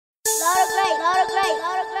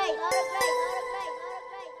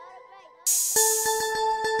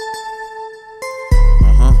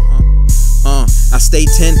I stay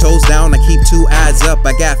 10 toes down, I keep 2 eyes up.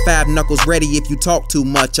 I got 5 knuckles ready if you talk too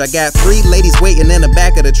much. I got 3 ladies waiting in the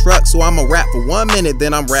back of the truck, so I'ma rap for 1 minute,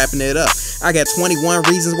 then I'm wrapping it up. I got 21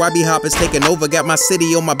 reasons why BHOP is taking over. Got my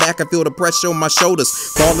city on my back, I feel the pressure on my shoulders.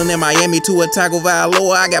 Ballin' in Miami Tua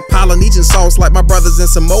Tagovailoa. I got Polynesian sauce like my brothers in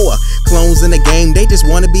Samoa. Clones in the game, they just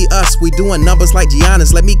wanna be us. We doing numbers like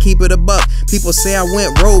Giannis, let me keep it a buck. People say I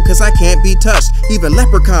went rogue cause I can't be touched. Even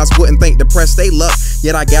leprechauns wouldn't think to press they luck.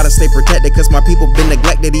 Yet I gotta stay protected cause my people been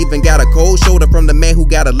neglected. Even got a cold shoulder from the man who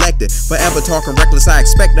got elected. Forever talking reckless, I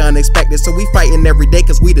expect the unexpected. So we fighting every day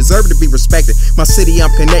cause we deserve to be respected. My city, I'm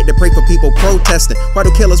connected, pray for people protesting. Why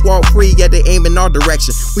do killers walk free, yet they aim in our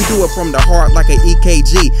direction? We do it from the heart like an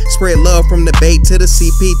EKG. Spread love from the Bay to the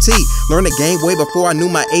CPT. Learn the game way before I knew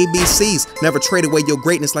my ABCs. Never trade away your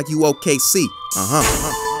greatness like you OKC.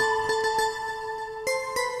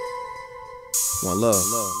 One love.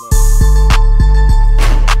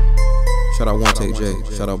 Shout out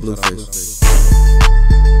 1TakeJay. Shout out Blueface.